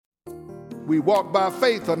We walk by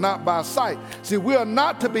faith or not by sight. See, we are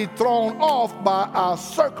not to be thrown off by our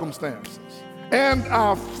circumstances and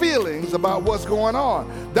our feelings about what's going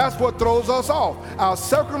on. That's what throws us off, our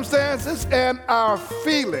circumstances and our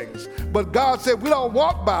feelings. But God said we don't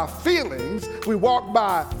walk by feelings, we walk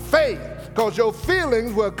by faith. Because your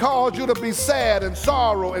feelings will cause you to be sad and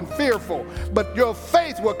sorrow and fearful. But your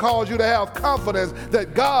faith will cause you to have confidence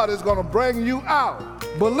that God is going to bring you out.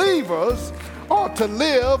 Believers ought to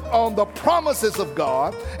live on the promises of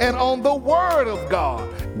God and on the Word of God.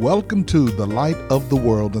 Welcome to The Light of the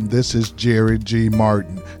World, and this is Jerry G.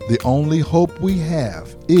 Martin. The only hope we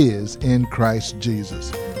have is in Christ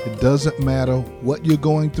Jesus. It doesn't matter what you're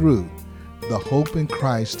going through. The hope in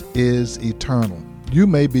Christ is eternal. You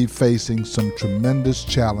may be facing some tremendous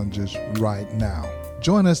challenges right now.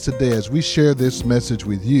 Join us today as we share this message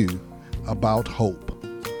with you about hope.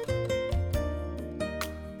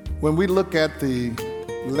 When we look at the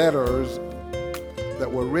letters that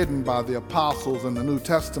were written by the apostles in the New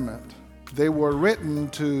Testament, they were written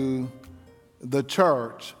to the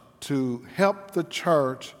church to help the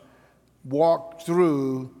church walk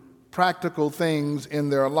through practical things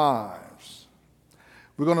in their lives.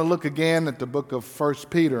 We're going to look again at the book of 1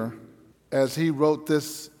 Peter as he wrote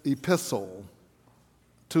this epistle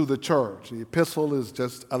to the church. The epistle is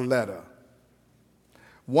just a letter.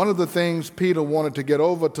 One of the things Peter wanted to get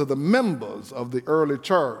over to the members of the early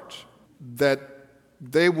church, that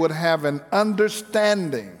they would have an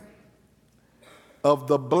understanding of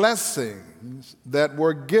the blessings that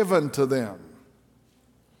were given to them.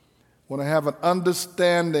 Want to have an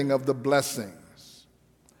understanding of the blessings.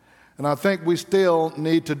 And I think we still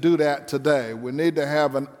need to do that today. We need to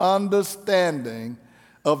have an understanding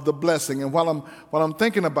of the blessing. And while I'm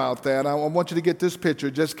thinking about that, I want you to get this picture.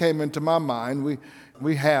 It just came into my mind.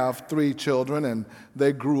 We have 3 children, and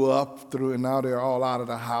they grew up and now they're all out of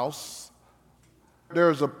the house.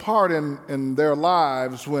 There's a part in their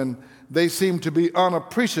lives when they seem to be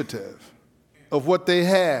unappreciative of what they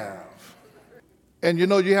have. And you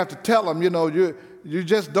have to tell them, you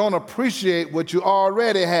just don't appreciate what you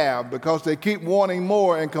already have, because they keep wanting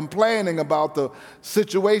more and complaining about the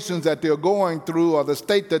situations that they're going through or the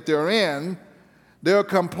state that they're in. They're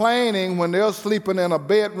complaining when they're sleeping in a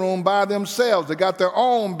bedroom by themselves. They got their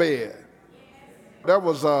own bed. There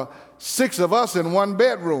was 6 of us in one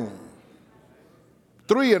bedroom,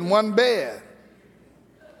 3 in one bed.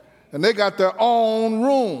 And they got their own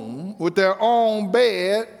room with their own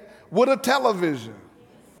bed with a television.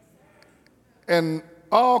 And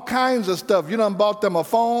all kinds of stuff. You done bought them a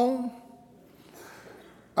phone?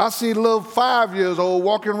 I see little 5-year-olds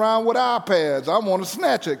walking around with iPads. I want to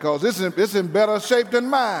snatch it because it's in better shape than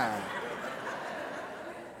mine.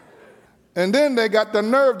 And then they got the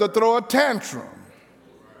nerve to throw a tantrum.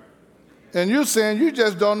 And you're saying you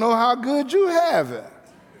just don't know how good you have it.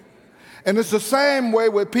 And it's the same way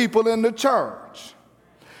with people in the church.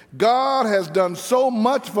 God has done so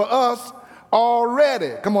much for us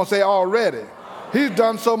already. Come on, say already. He's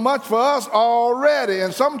done so much for us already.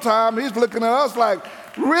 And sometimes he's looking at us like,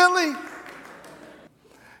 really?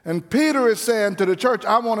 And Peter is saying to the church,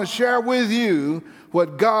 I want to share with you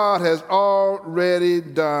what God has already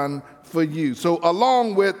done for you. So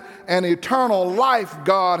along with an eternal life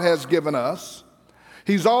God has given us,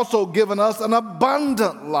 he's also given us an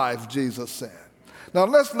abundant life, Jesus said. Now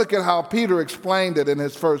let's look at how Peter explained it in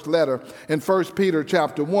his first letter in 1 Peter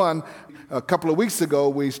chapter 1. A couple of weeks ago,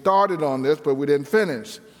 we started on this, but we didn't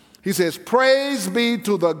finish. He says, praise be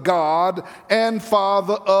to the God and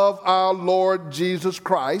Father of our Lord Jesus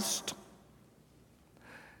Christ.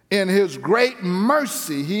 In his great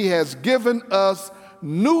mercy, he has given us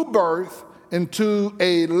new birth into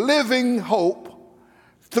a living hope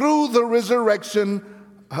through the resurrection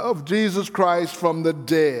of Jesus Christ from the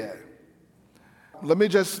dead. Let me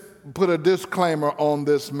just put a disclaimer on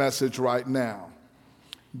this message right now.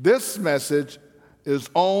 This message is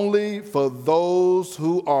only for those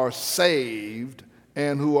who are saved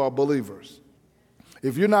and who are believers.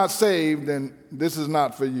 If you're not saved, then this is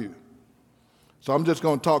not for you. So I'm just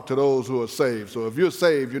going to talk to those who are saved. So if you're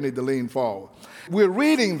saved, you need to lean forward. We're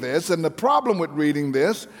reading this, and the problem with reading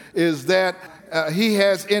this is that he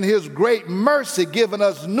has, in his great mercy, given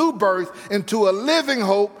us new birth into a living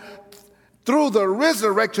hope through the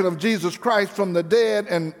resurrection of Jesus Christ from the dead,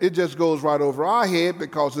 and it just goes right over our head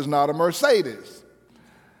because it's not a Mercedes.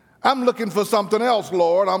 I'm looking for something else,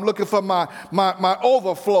 Lord. I'm looking for my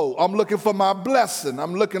overflow. I'm looking for my blessing.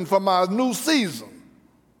 I'm looking for my new season.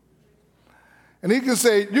 And he can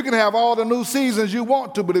say, you can have all the new seasons you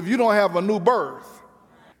want to, but if you don't have a new birth.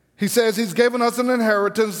 He says he's given us an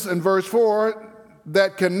inheritance in verse 4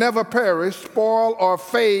 that can never perish, spoil, or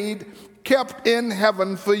fade, kept in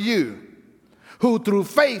heaven for you, who through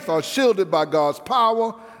faith are shielded by God's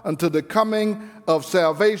power unto the coming of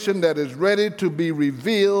salvation that is ready to be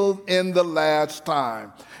revealed in the last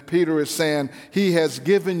time. Peter is saying he has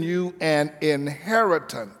given you an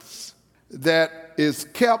inheritance that is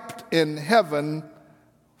kept in heaven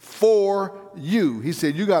for you. He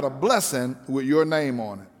said you got a blessing with your name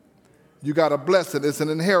on it. You got a blessing. It's an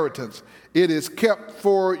inheritance. It is kept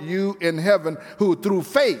for you in heaven, who through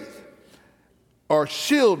faith are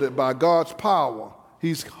shielded by God's power.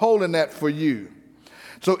 He's holding that for you.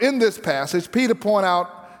 So in this passage, Peter points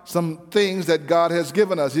out some things that God has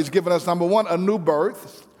given us. He's given us, number one, a new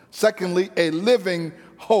birth. Secondly, a living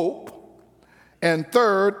hope. And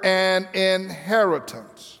third, an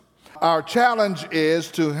inheritance. Our challenge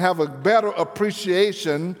is to have a better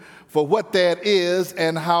appreciation for what that is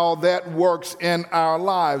and how that works in our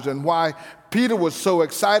lives. And why Peter was so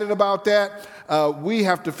excited about that, we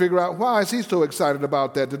have to figure out, why is he so excited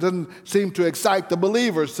about that? It doesn't seem to excite the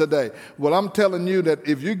believers today. Well, I'm telling you that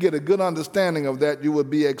if you get a good understanding of that, you will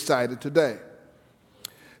be excited today.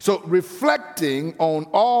 So reflecting on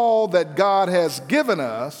all that God has given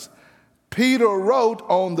us, Peter wrote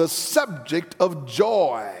on the subject of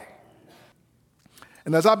joy.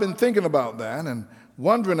 And as I've been thinking about that and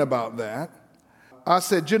wondering about that, I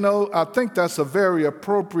said, I think that's a very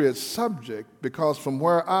appropriate subject, because from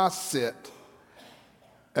where I sit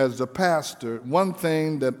as a pastor, one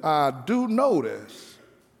thing that I do notice,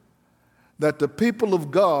 that the people of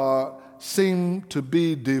God seem to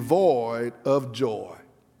be devoid of joy.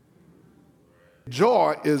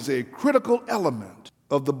 Joy is a critical element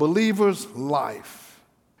of the believer's life.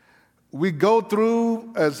 We go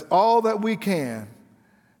through as all that we can,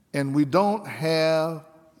 and we don't have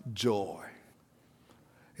joy.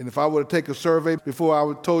 And if I were to take a survey before I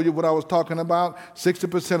would told you what I was talking about,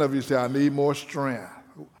 60% of you say, I need more strength.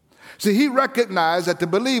 See, he recognized that the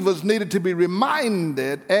believers needed to be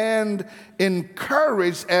reminded and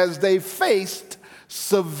encouraged as they faced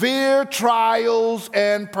severe trials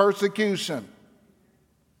and persecution.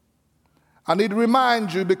 I need to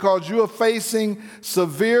remind you, because you are facing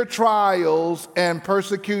severe trials and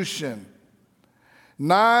persecution.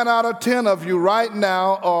 9 out of 10 of you right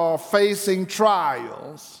now are facing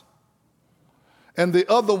trials, and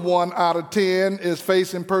the other 1 out of 10 is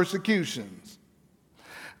facing persecutions,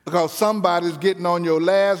 because somebody's getting on your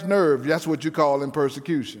last nerve. That's what you call in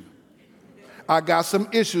persecution. I got some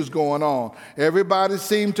issues going on. Everybody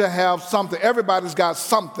seems to have something. Everybody's got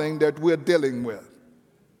something that we're dealing with.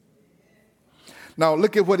 Now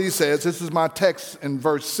look at what he says. This is my text in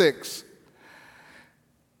verse 6.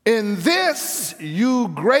 In this you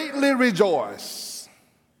greatly rejoice,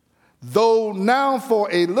 though now for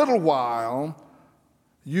a little while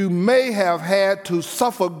you may have had to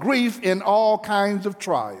suffer grief in all kinds of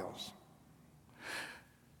trials.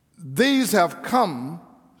 These have come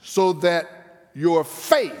so that your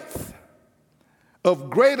faith, of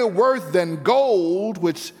greater worth than gold,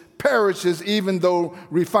 which perishes even though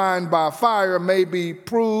refined by fire, may be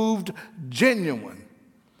proved genuine,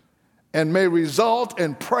 and may result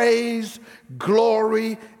in praise,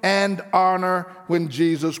 glory, and honor when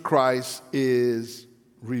Jesus Christ is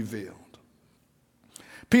revealed.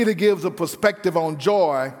 Peter gives a perspective on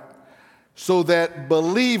joy so that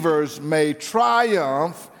believers may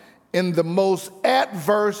triumph in the most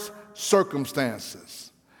adverse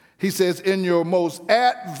circumstances. He says, in your most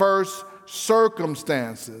adverse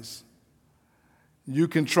circumstances, you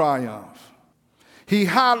can triumph. He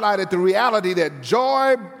highlighted the reality that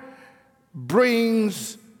joy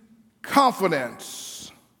brings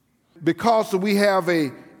confidence, because we have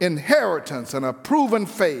an inheritance and a proven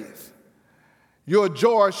faith. Your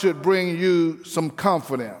joy should bring you some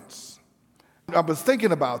confidence. I was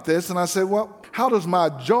thinking about this, and I said, well, how does my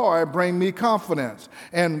joy bring me confidence?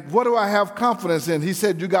 And what do I have confidence in? He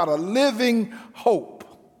said, you got a living hope.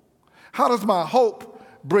 How does my hope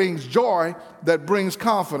bring joy that brings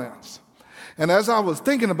confidence? And as I was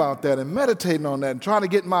thinking about that and meditating on that and trying to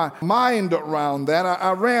get my mind around that,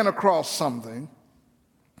 I ran across something.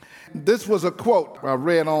 This was a quote I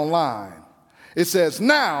read online. It says,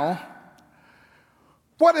 now,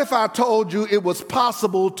 what if I told you it was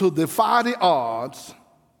possible to defy the odds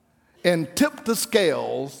and tip the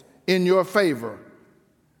scales in your favor?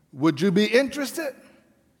 Would you be interested?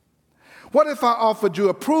 What if I offered you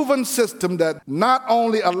a proven system that not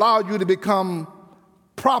only allowed you to become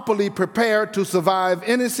properly prepared to survive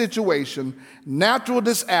any situation, natural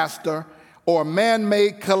disaster, or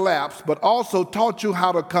man-made collapse, but also taught you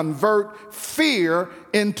how to convert fear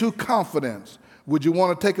into confidence? Would you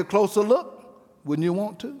want to take a closer look? Wouldn't you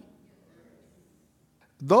want to?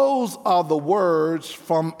 Those are the words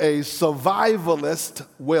from a survivalist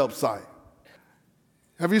website.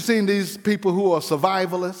 Have you seen these people who are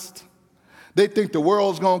survivalists? They think the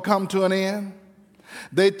world's going to come to an end.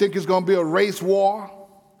 They think it's going to be a race war.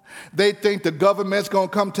 They think the government's going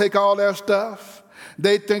to come take all their stuff.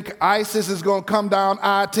 They think ISIS is going to come down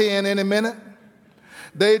I-10 any minute.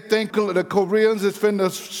 They think the Koreans is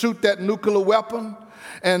finna shoot that nuclear weapon.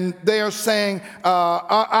 And they are saying,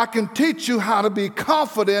 I can teach you how to be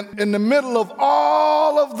confident in the middle of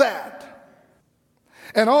all of that.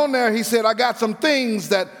 And on there, he said, I got some things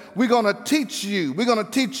that we're going to teach you. We're going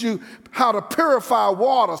to teach you how to purify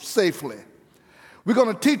water safely. We're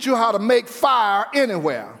going to teach you how to make fire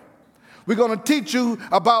anywhere. We're going to teach you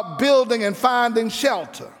about building and finding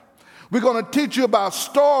shelter. We're going to teach you about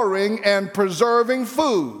storing and preserving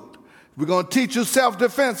food. We're going to teach you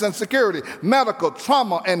self-defense and security, medical,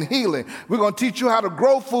 trauma, and healing. We're going to teach you how to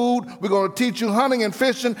grow food. We're going to teach you hunting and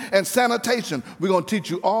fishing and sanitation. We're going to teach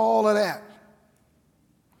you all of that.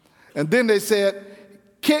 And then they said,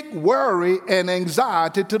 kick worry and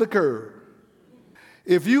anxiety to the curb.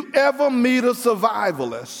 If you ever meet a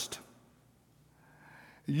survivalist,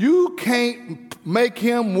 you can't make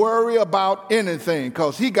him worry about anything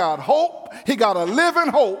because he got hope. He got a living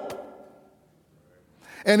hope.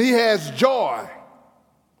 And he has joy.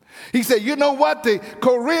 He said, you know what? The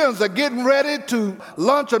Koreans are getting ready to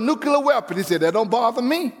launch a nuclear weapon. He said, that don't bother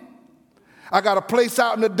me. I got a place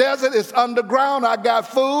out in the desert. It's underground. I got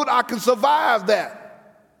food. I can survive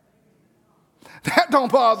that. That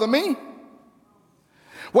don't bother me.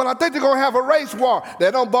 Well, I think they're going to have a race war.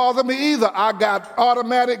 That don't bother me either. I got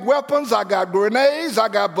automatic weapons. I got grenades. I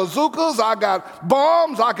got bazookas. I got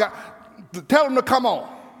bombs. Tell them to come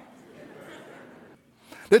on.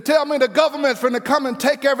 They tell me the government's finna come and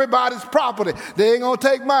take everybody's property. They ain't gonna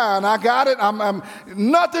take mine. I got it.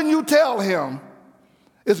 Nothing you tell him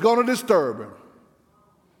is gonna disturb him.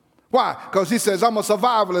 Why? Because he says, I'm a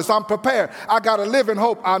survivalist. I'm prepared. I got a living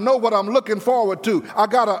hope. I know what I'm looking forward to. I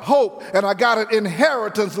got a hope and I got an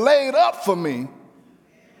inheritance laid up for me.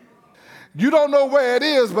 You don't know where it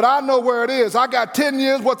is, but I know where it is. I got 10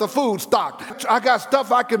 years worth of food stocked. I got stuff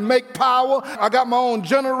I can make power. I got my own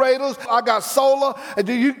generators. I got solar. And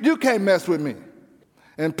you can't mess with me.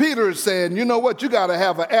 And Peter is saying, you know what? You got to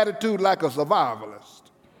have an attitude like a survivalist.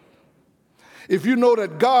 If you know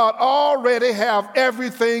that God already have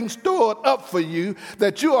everything stored up for you,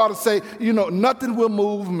 that you ought to say, you know, nothing will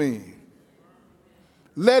move me.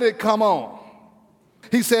 Let it come on.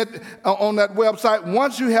 He said on that website,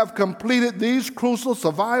 once you have completed these crucial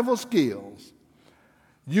survival skills,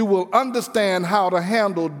 you will understand how to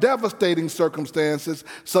handle devastating circumstances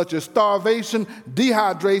such as starvation,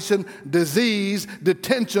 dehydration, disease,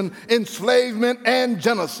 detention, enslavement, and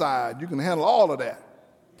genocide. You can handle all of that.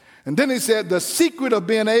 And then he said, the secret of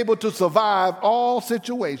being able to survive all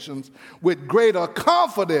situations with greater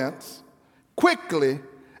confidence, quickly,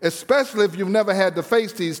 especially if you've never had to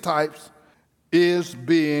face these types, is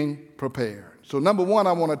being prepared. So number one,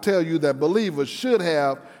 I want to tell you that believers should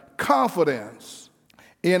have confidence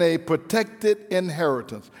in a protected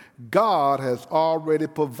inheritance. God has already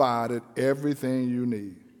provided everything you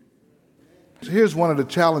need. Here's one of the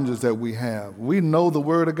challenges that we have. We know the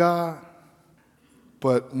Word of God,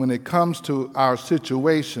 but when it comes to our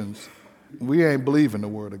situations, we ain't believing the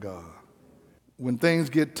Word of God. When things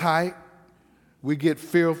get tight, we get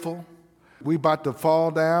fearful. We about to fall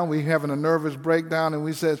down. We having a nervous breakdown, and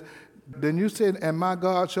we says, then you said, and my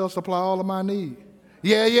God shall supply all of my need.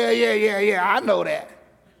 Yeah, I know that.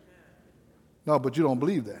 No, but you don't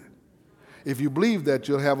believe that. If you believe that,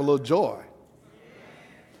 you'll have a little joy.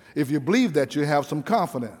 If you believe that, you'll have some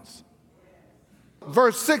confidence.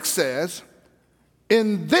 Verse 6 says,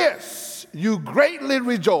 in this you greatly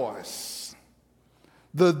rejoice.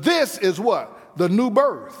 The this is what? The new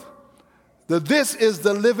birth. The this is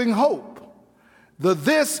the living hope. The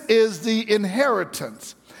this is the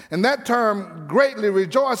inheritance. And that term, greatly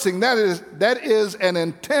rejoicing, that is an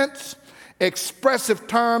intense, expressive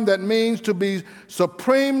term that means to be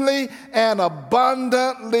supremely and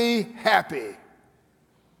abundantly happy.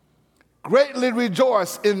 Greatly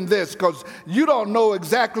rejoice in this, because you don't know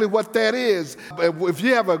exactly what that is. If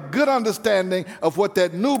you have a good understanding of what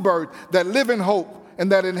that new birth, that living hope,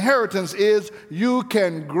 and that inheritance is, you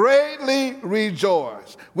can greatly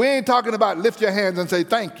rejoice. We ain't talking about lift your hands and say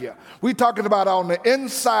thank you. We're talking about on the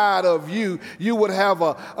inside of you, you would have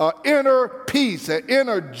an inner peace, an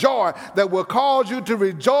inner joy that will cause you to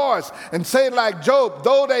rejoice and say like Job,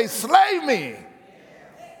 though they slay me,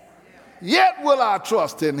 yet will I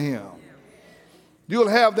trust in him. You'll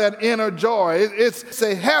have that inner joy. It's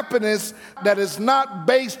a happiness that is not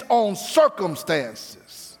based on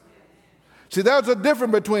circumstances. See, there's a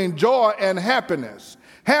difference between joy and happiness.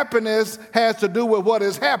 Happiness has to do with what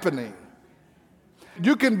is happening.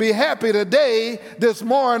 You can be happy today, this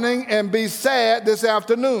morning, and be sad this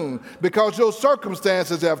afternoon because your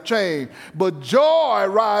circumstances have changed. But joy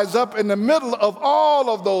rises up in the middle of all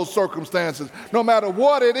of those circumstances, no matter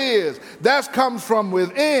what it is. That comes from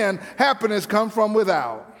within. Happiness comes from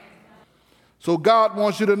without. So God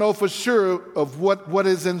wants you to know for sure of what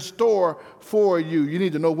is in store for you. You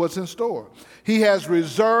need to know what's in store. He has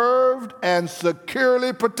reserved and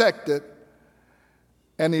securely protected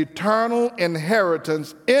an eternal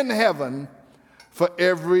inheritance in heaven for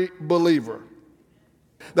every believer.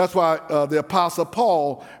 That's why the Apostle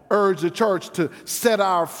Paul urged the church to set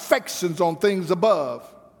our affections on things above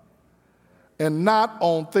and not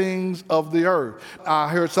on things of the earth. I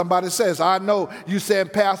heard somebody says, I know you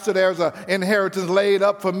said, Pastor, there's an inheritance laid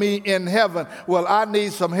up for me in heaven. Well, I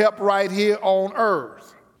need some help right here on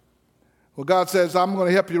earth. Well, God says, I'm going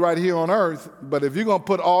to help you right here on earth, but if you're going to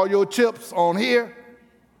put all your chips on here,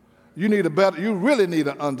 you really need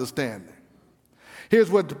an understanding. Here's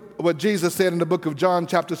what Jesus said in the book of John,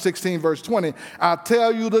 chapter 16, verse 20. I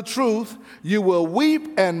tell you the truth, you will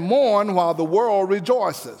weep and mourn while the world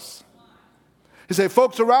rejoices. He said,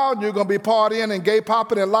 folks around you are going to be partying and gay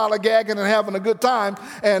popping and lollygagging and having a good time,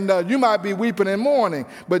 and you might be weeping and mourning,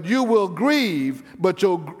 but you will grieve, but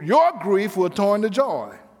your grief will turn to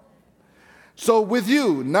joy. So with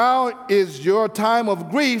you, now is your time of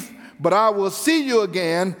grief, but I will see you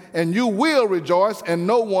again, and you will rejoice, and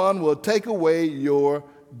no one will take away your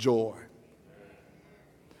joy.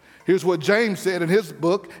 Here's what James said in his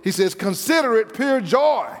book. He says, consider it pure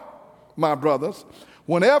joy, my brothers,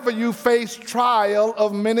 whenever you face trial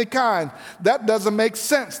of many kinds. That doesn't make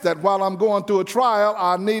sense that while I'm going through a trial,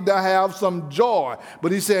 I need to have some joy.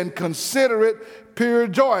 But he's saying, consider it pure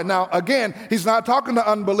joy. Now, again, he's not talking to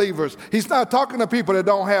unbelievers. He's not talking to people that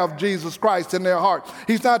don't have Jesus Christ in their heart.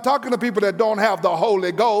 He's not talking to people that don't have the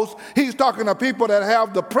Holy Ghost. He's talking to people that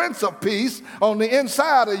have the Prince of Peace on the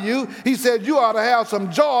inside of you. He said you ought to have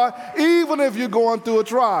some joy even if you're going through a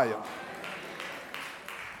trial.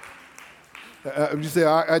 You say,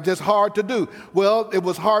 it's just hard to do. Well, it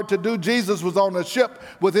was hard to do. Jesus was on a ship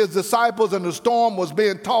with his disciples and the storm was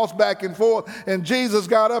being tossed back and forth. And Jesus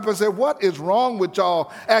got up and said, what is wrong with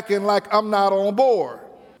y'all acting like I'm not on board?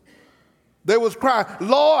 They was crying,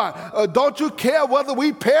 Lord, don't you care whether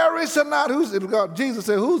we perish or not? Jesus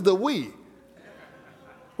said, who's the we?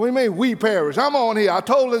 What do you mean we perish? I'm on here. I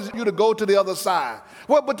told you to go to the other side.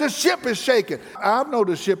 Well, but the ship is shaking. I know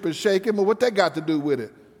the ship is shaking, but what that got to do with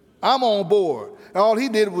it? I'm on board. All he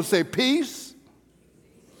did was say, peace,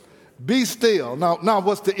 be still. Now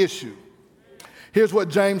what's the issue? Here's what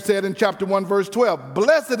James said in chapter 1, verse 12.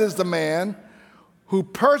 Blessed is the man who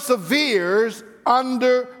perseveres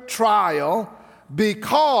under trial,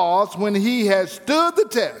 because when he has stood the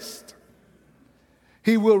test,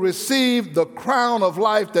 he will receive the crown of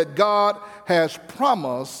life that God has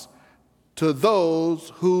promised to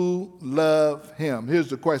those who love him.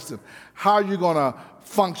 Here's the question. How are you going to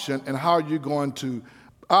function and how are you going to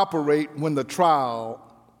operate when the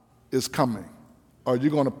trial is coming? Are you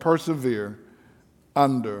going to persevere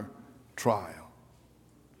under trial?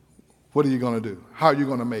 What are you going to do? How are you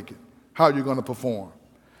going to make it? How are you going to perform?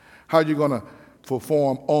 How are you going to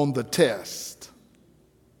perform on the test?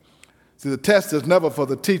 See, the test is never for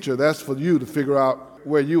the teacher. That's for you to figure out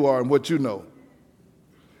where you are and what you know.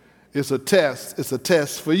 It's a test. It's a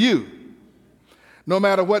test for you. No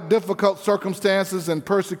matter what difficult circumstances and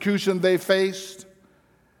persecution they faced,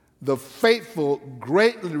 the faithful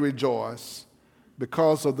greatly rejoice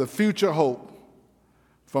because of the future hope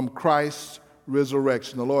from Christ's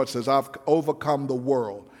resurrection. The Lord says, I've overcome the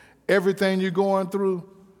world. Everything you're going through,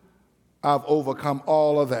 I've overcome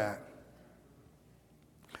all of that.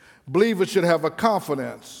 Believers should have a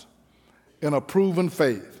confidence in a proven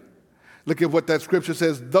faith. Look at what that scripture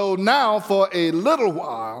says. Though now for a little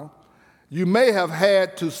while you may have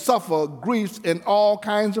had to suffer griefs in all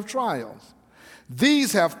kinds of trials.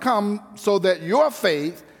 These have come so that your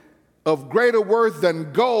faith, of greater worth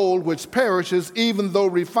than gold which perishes, even though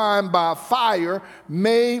refined by fire,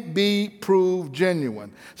 may be proved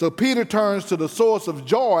genuine. So Peter turns to the source of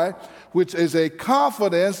joy, which is a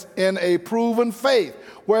confidence in a proven faith.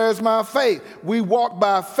 Where is my faith? We walk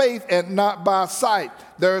by faith and not by sight.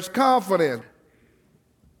 There's confidence.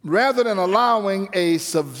 Rather than allowing a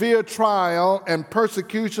severe trial and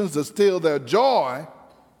persecutions to steal their joy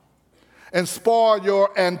and spoil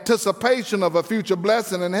your anticipation of a future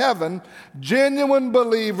blessing in heaven, genuine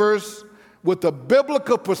believers with a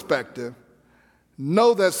biblical perspective,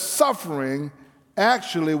 know that suffering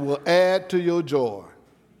actually will add to your joy.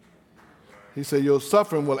 He said your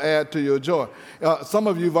suffering will add to your joy. Some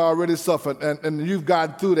of you have already suffered, and you've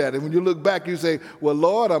gotten through that. And when you look back, you say, well,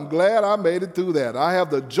 Lord, I'm glad I made it through that. I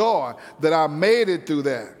have the joy that I made it through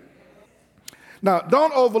that. Now,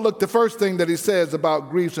 don't overlook the first thing that he says about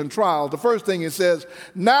griefs and trials. The first thing he says,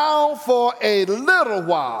 now for a little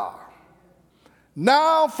while.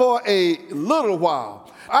 Now for a little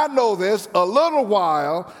while. I know this, a little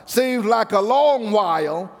while seems like a long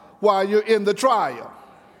while you're in the trial.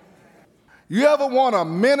 You ever want a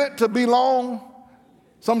minute to be long?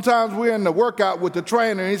 Sometimes we're in the workout with the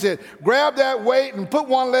trainer and he said, grab that weight and put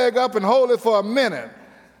one leg up and hold it for a minute.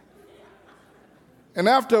 And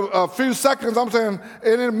after a few seconds, I'm saying,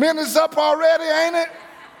 and a minute's up already, ain't it?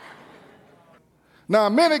 Now, a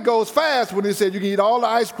minute goes fast when he said you can eat all the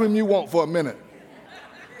ice cream you want for a minute.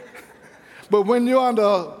 But when you're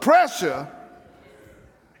under pressure,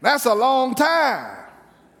 that's a long time.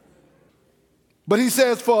 But he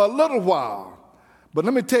says for a little while. But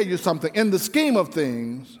let me tell you something. In the scheme of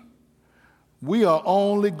things, we are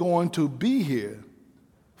only going to be here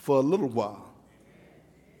for a little while.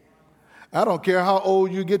 I don't care how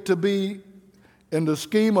old you get to be, in the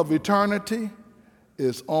scheme of eternity,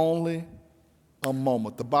 it's only a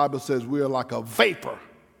moment. The Bible says we are like a vapor.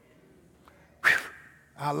 Whew,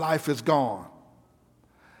 our life is gone.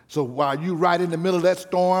 So while you're right in the middle of that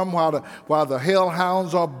storm, while the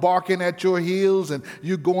hellhounds are barking at your heels and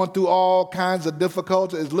you're going through all kinds of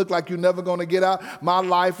difficulties, it looks like you're never going to get out. My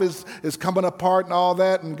life is coming apart and all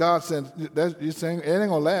that. And God says, you're saying it ain't going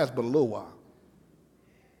to last but a little while.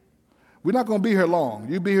 We're not going to be here long.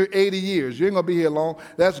 You'll be here 80 years. You ain't going to be here long.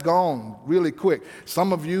 That's gone really quick.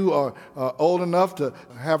 Some of you are old enough to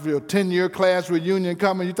have your 10-year class reunion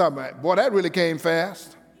coming. You thought, boy, that really came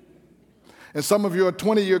fast. And some of you are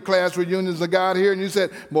 20-year class reunions that got here, and you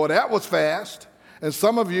said, boy, that was fast. And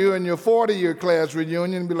some of you in your 40-year class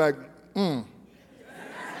reunion be like,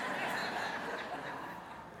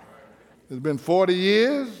 It's been 40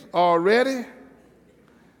 years already.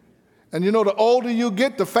 And you know, the older you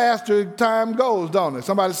get, the faster time goes, don't it?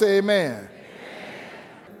 Somebody say amen. Amen.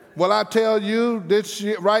 Well, I tell you, this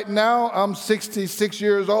year, right now, I'm 66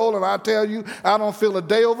 years old, and I tell you, I don't feel a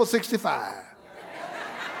day over 65.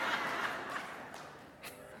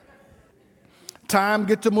 Time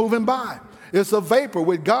gets to moving by. It's a vapor.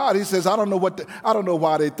 With God, he says, I don't know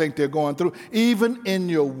why they think they're going through. Even in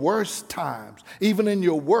your worst times, even in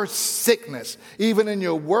your worst sickness, even in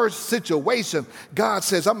your worst situation, God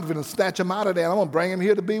says, I'm going to snatch them out of there. I'm going to bring them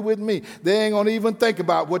here to be with me. They ain't going to even think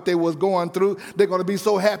about what they was going through. They're going to be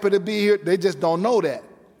so happy to be here. They just don't know that.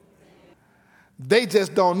 They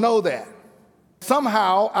just don't know that.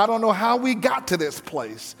 Somehow, I don't know how we got to this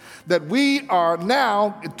place, that we are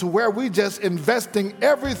now to where we just investing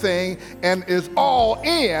everything and is all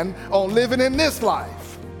in on living in this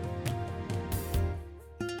life.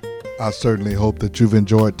 I certainly hope that you've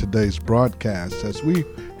enjoyed today's broadcast as we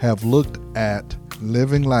have looked at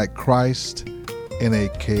living like Christ in a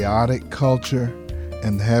chaotic culture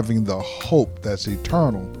and having the hope that's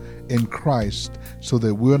eternal in Christ, so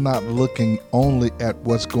that we're not looking only at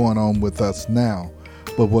what's going on with us now,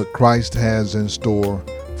 but what Christ has in store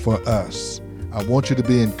for us. I want you to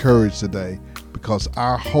be encouraged today because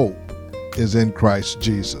our hope is in Christ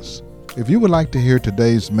Jesus. If you would like to hear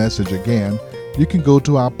today's message again, you can go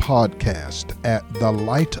to our podcast at The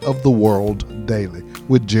Light of the World Daily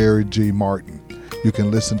with Jerry G. Martin. You can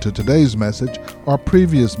listen to today's message or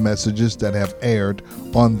previous messages that have aired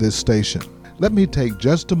on this station. Let me take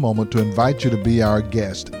just a moment to invite you to be our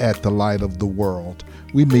guest at The Light of the World.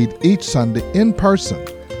 We meet each Sunday in person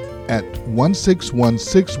at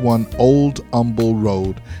 16161 Old Humble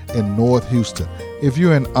Road in North Houston. If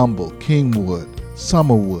you're in Humble, Kingwood,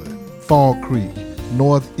 Summerwood, Fall Creek,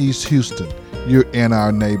 Northeast Houston, you're in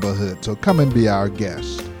our neighborhood, so come and be our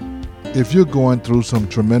guest. If you're going through some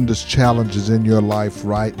tremendous challenges in your life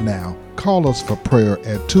right now, call us for prayer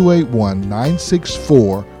at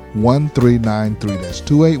 281-964-1393. That's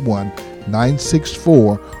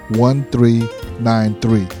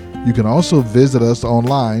 281-964-1393. You can also visit us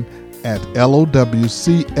online at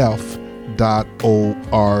lowcf.org.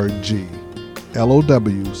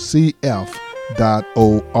 lowcf.org.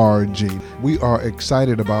 We are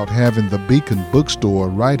excited about having the Beacon Bookstore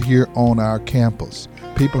right here on our campus.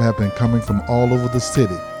 People have been coming from all over the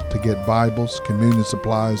city to get Bibles, communion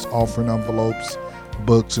supplies, offering envelopes,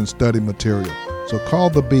 books, and study material. So call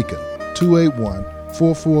the Beacon,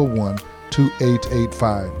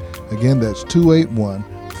 281-441-2885. Again, that's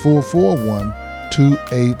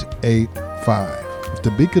 281-441-2885. If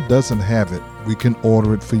Tobeka doesn't have it, we can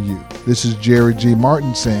order it for you. This is Jerry G.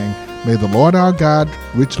 Martin saying, may the Lord our God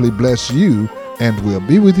richly bless you, and we'll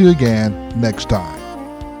be with you again next time.